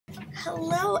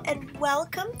Hello and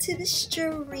welcome to the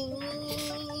stream.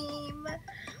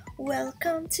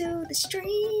 Welcome to the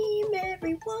stream,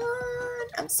 everyone.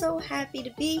 I'm so happy to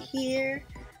be here.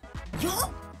 Yo!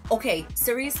 Okay,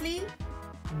 seriously?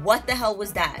 What the hell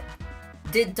was that?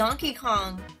 Did Donkey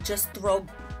Kong just throw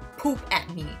poop at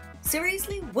me?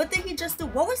 Seriously? What did he just do?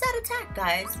 What was that attack,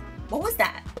 guys? What was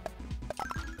that?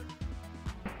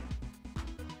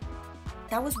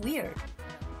 That was weird.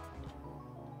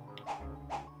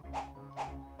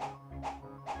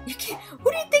 You can't.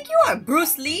 Who do you think you are,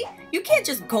 Bruce Lee? You can't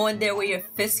just go in there with your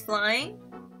fist flying.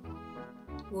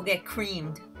 We'll get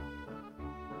creamed.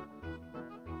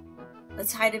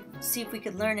 Let's hide it, see if we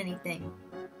could learn anything.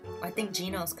 I think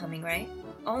Geno's coming, right?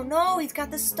 Oh no, he's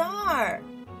got the star.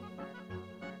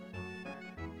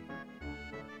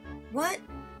 What?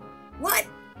 What?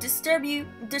 Disturb me,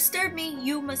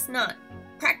 you must not.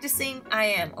 Practicing, I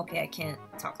am. Okay, I can't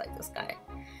talk like this guy.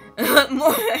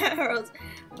 More arrows.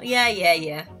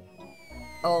 Yeah.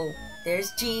 Oh,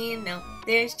 there's Geno.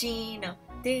 There's Geno.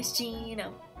 There's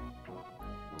Geno.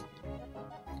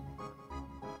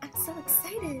 I'm so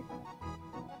excited.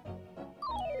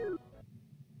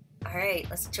 Alright,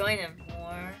 let's join him.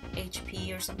 More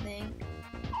HP or something.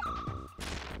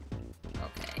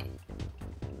 Okay.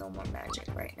 No more magic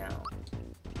right now.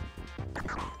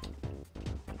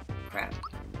 Crap.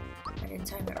 I didn't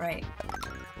time it right.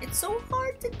 It's so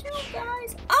hard to do,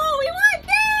 guys. Oh, we won!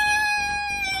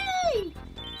 Yay!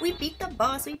 We beat the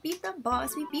boss. We beat the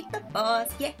boss. We beat the boss.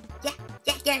 Yeah.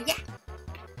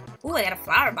 Ooh, I got a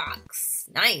flower box.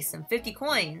 Nice. And 50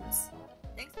 coins.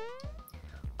 Thanks.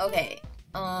 Okay.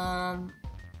 Oh,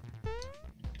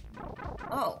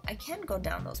 I can go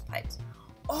down those pipes.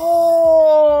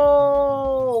 Oh!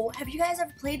 Have you guys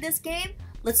ever played this game?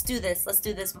 Let's do this. Let's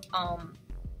do this.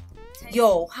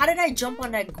 Yo, how did I jump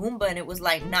on that goomba and it was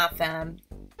like, nah, fam.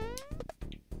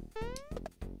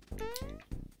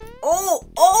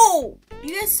 Oh!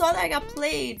 You guys saw that I got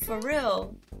played, for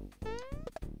real.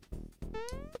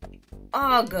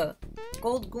 Ugh.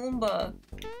 Gold goomba.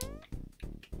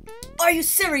 Are you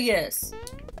serious?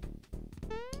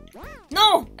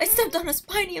 No! I stepped on a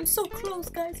spiny. I'm so close,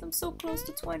 guys. I'm so close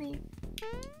to 20.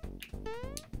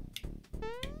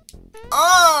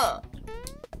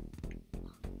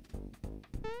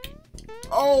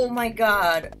 Oh my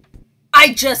god.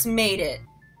 I just made it.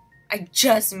 I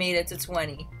just made it to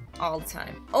 20 all the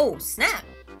time. Oh, snap.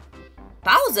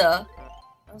 Bowser?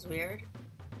 That was weird.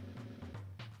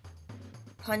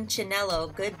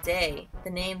 Punchinello, good day. The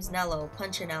name's Nello.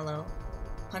 Punchinello.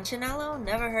 Punchinello?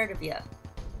 Never heard of ya.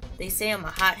 They say I'm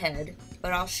a hothead,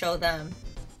 but I'll show them.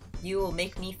 You will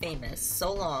make me famous.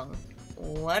 So long.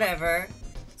 Whatever.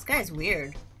 This guy's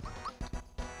weird.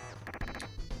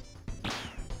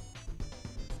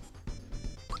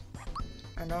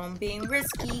 I know I'm being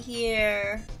risky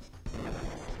here.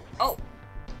 Oh!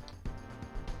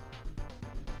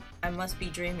 I must be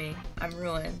dreaming. I'm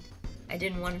ruined. I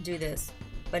didn't want to do this,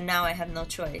 but now I have no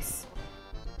choice.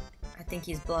 I think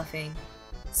he's bluffing.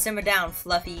 Simmer down,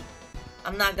 Fluffy.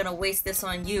 I'm not gonna waste this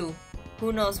on you.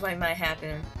 Who knows what might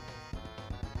happen?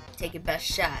 Take your best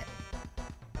shot.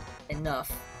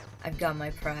 Enough. I've got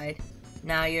my pride.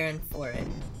 Now you're in for it.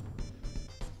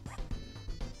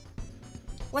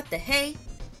 What the hey?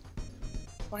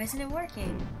 Why isn't it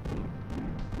working?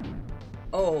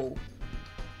 Oh.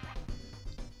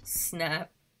 Snap.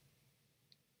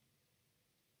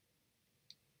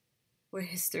 We're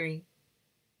history.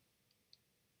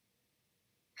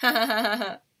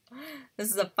 This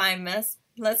is a fine mess.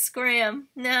 Let's scram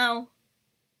now.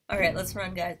 Alright, let's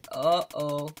run, guys.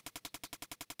 Uh-oh.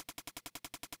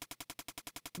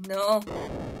 No.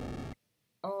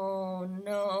 Oh,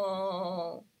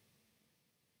 no.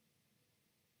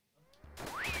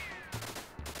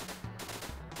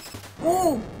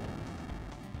 Whoa!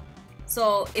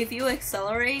 So, if you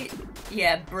accelerate,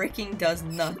 yeah, braking does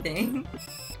nothing.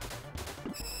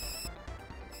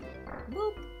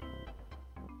 Boop.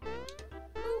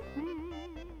 Boop.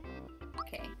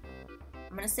 Okay.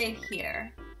 I'm gonna save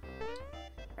here.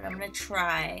 And I'm gonna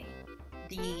try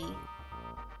the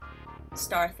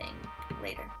star thing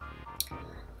later.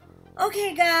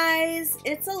 Okay, guys,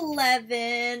 it's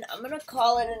 11. I'm gonna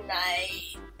call it a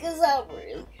night because I'm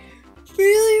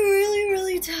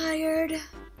really tired.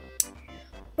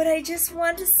 But I just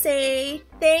want to say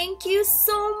thank you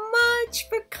so much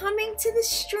for coming to the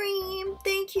stream.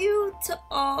 Thank you to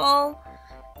all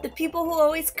the people who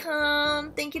always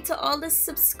come. Thank you to all the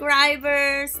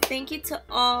subscribers. Thank you to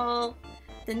all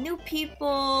the new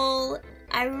people.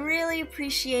 I really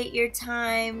appreciate your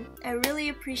time. I really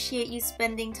appreciate you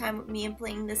spending time with me and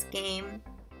playing this game.